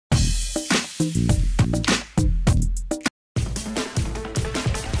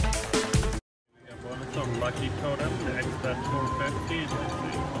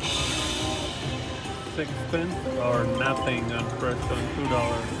spins or nothing on first on $2.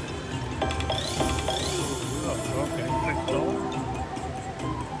 Oh, okay,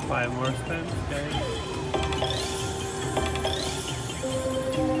 $6. 5 more spins, guys.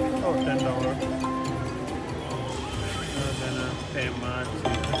 Oh, $10. Not gonna pay much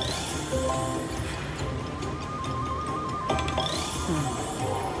here.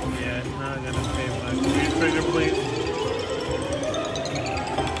 Yeah, it's not gonna pay much. Trigger, please.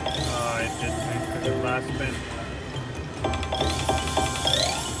 Oh, it didn't trigger. Last spin.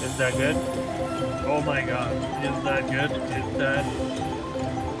 Is that good? Oh my god. Is that good? Is that...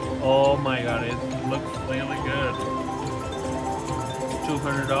 Oh my god, it looks really good.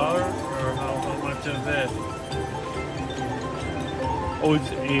 $200 or how much is it? Oh, it's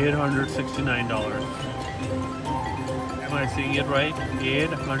 $869. Am I seeing it right?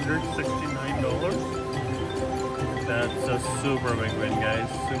 $869? That's a super big win, guys.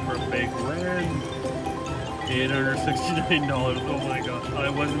 Super big win. $869. Oh my god. I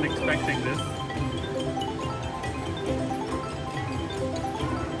wasn't expecting this.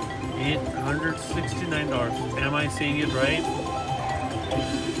 $869. Am I seeing it right?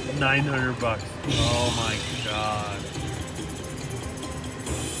 $900. Oh my god.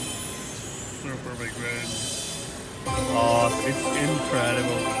 Super big win. Oh, it's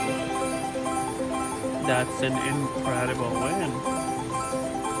incredible. That's an incredible win.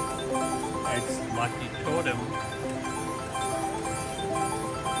 It's Lucky Totem.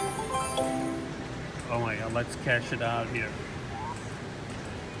 Oh my god, let's cash it out here.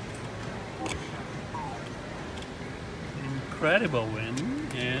 Incredible win,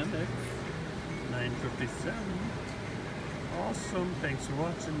 and it's 957. Awesome. Thanks for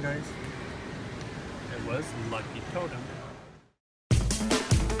watching, guys. It was Lucky Totem.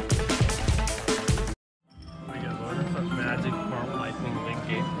 We got bonus of Magic Farm Lightning Link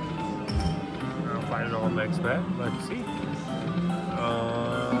game. $5 max bet. Let's see.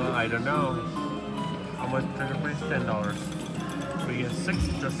 I don't know. How much trigger price? $10. We get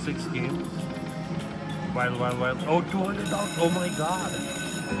just 6 games. Wild. Oh, $200. Oh my god.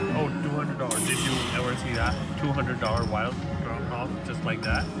 Oh, $200. Did you ever see that? $200 wild drop off just like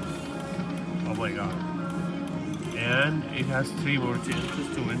that? Oh my god. And it has 3 more chances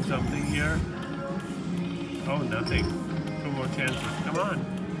to win something here. Oh, nothing. 2 more chances. Come on.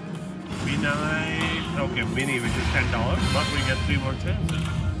 Be nice. Okay, mini, which is $10, but we get 3 more chances.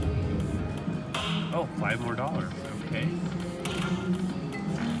 Oh, $5 more. Okay.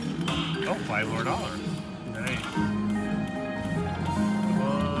 Oh, $5 more. Nice. Come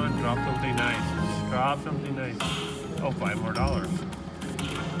on, drop something nice. Drop something nice. Oh, $5 more.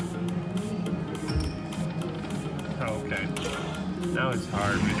 Okay. Now it's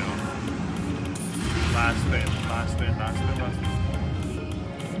hard, we know. Last spin.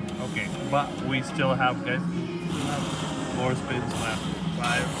 Okay, but we still have, guys, more spins left.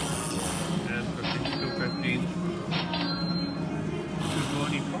 5, 10, 15,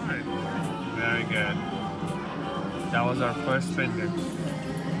 225. Very good. That was our first spin there.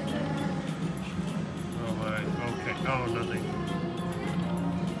 Oh my, okay. Oh, nothing.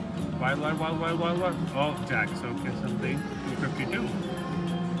 Wild. Oh, jacks. Okay, something. 252.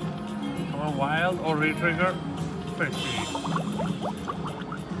 Come on, wild or retrigger. 50.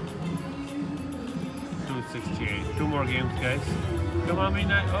 268. 2 more games, guys. Come on,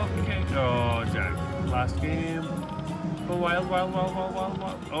 midnight. Okay. Oh, jack. Last game. Oh, wild.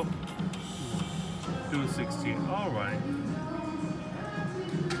 Oh. 268. All right.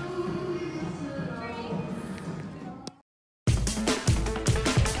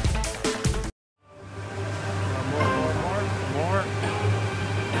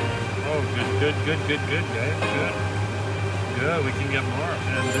 Good, guys. Good, we can get more.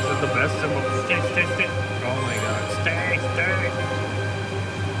 And this is the best symbol. Stay. Oh my god. Stay.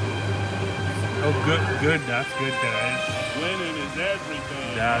 Oh, good. That's good, guys. Winning is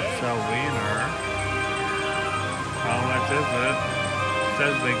everything. That's a winner. How much is it? It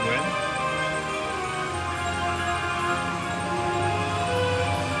says big win.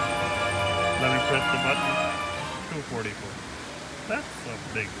 Let me press the button. 244. That's a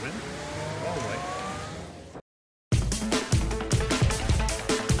big win. All right.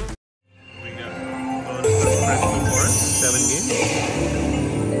 We got bonus special for us. 7 games.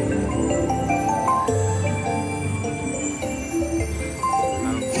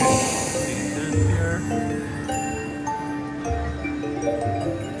 Okay. Decent here.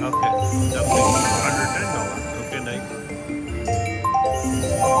 Okay. Something $110. Okay, nice.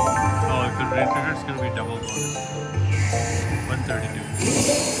 Oh, if the rate trigger is gonna be double bonus. 132.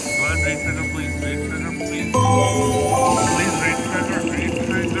 Come on, rate trigger, please. Rate trigger, please. Please, rate trigger,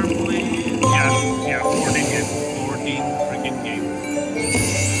 please. Yeah, 14.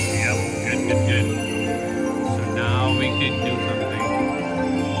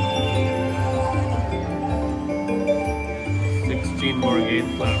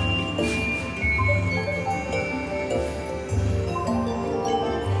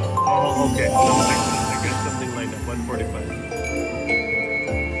 Okay, I got something lined up. 145.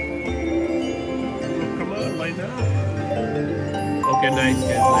 Oh, come on, line up. Okay, nice,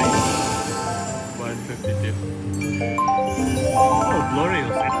 guys, nice. 152. Oh, glorious!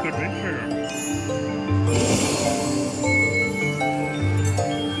 It could reach her.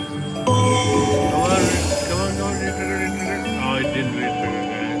 Come on, reach her. Oh, it didn't reach her,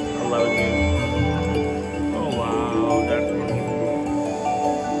 guys. 11 games. Oh wow, that's really cool.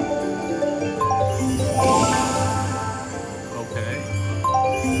 Okay.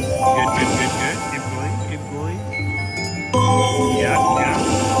 Good. Keep going. Yeah.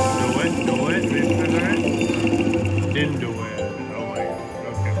 Do it. Reach for it. Didn't do it. Oh my god.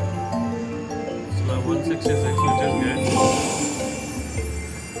 Okay. It's not 166, which is good.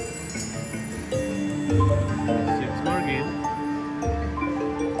 6 more games.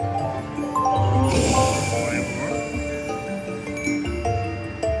 5 more.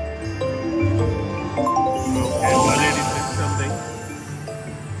 Okay, 186 something.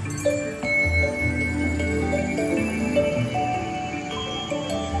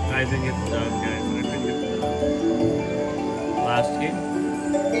 I think it's done, guys. I think it's done. Last game.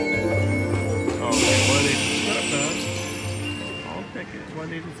 Okay, 186. Not bad. I'll take it.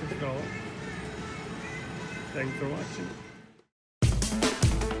 $186. Thanks for watching.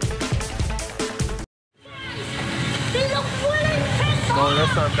 So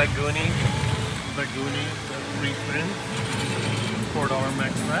that's on the Goonies. The free spins. $4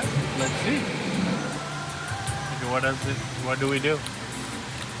 max bet. Let's see. Okay, what do we do?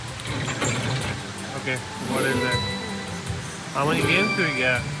 Okay, what is it? How many games do we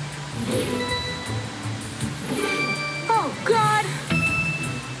get? Oh God!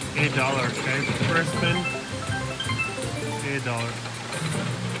 $8, guys. First spin. $8.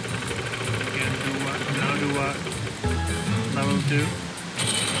 Again, do what? Now do what? Level 2.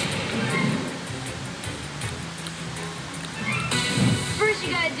 First you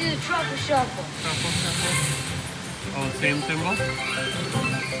gotta do the truffle shuffle. Shuffle. Oh, same symbol?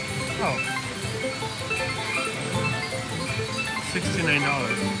 Oh. $69.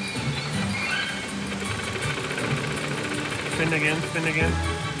 Spin again.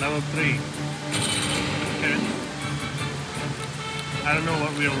 Level 3. Okay. I don't know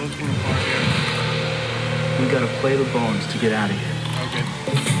what we are looking for here. We gotta play the bones to get out of here. Okay.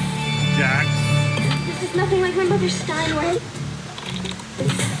 Jacks. This is nothing like my mother Steinway.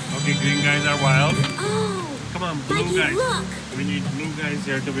 Okay, green guys are wild. Oh! Come on, blue Mikey, guys. look! We need blue guys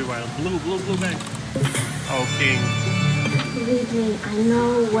here to be wild. Blue guys. Oh, king. Believe me, I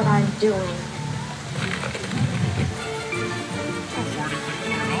know what I'm doing. Oh,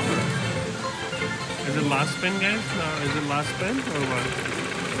 $46. Is it last spin, guys? No, is it last spin or what?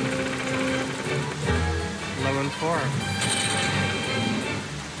 Level 4.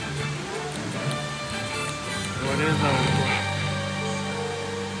 What is level 4?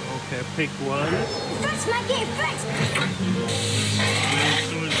 Okay, pick one. Fix my game, fix!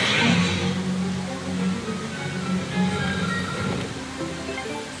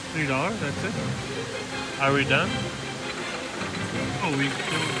 $3, that's it. Are we done? Oh, we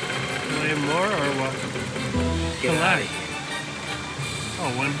still play more or what? Select.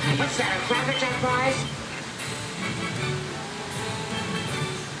 Oh, 1, 2. What's that, a Cracker Jack prize?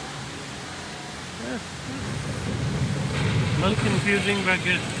 A little confusing, but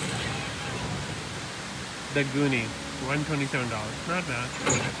good. The Goonie, $127. Not bad.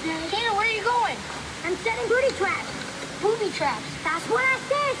 Tina, where are you going? I'm setting booby traps. Booby traps. That's what I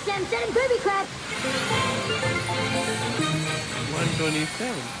said, Sam. Setting booby traps.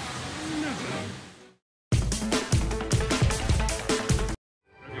 127.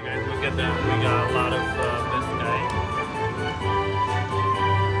 Okay, guys, look at that. We got a lot of this guy.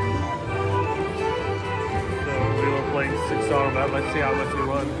 So we were playing $6 bet. Let's see how much we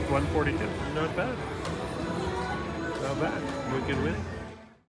won. 142. Not bad. Not bad. We can win.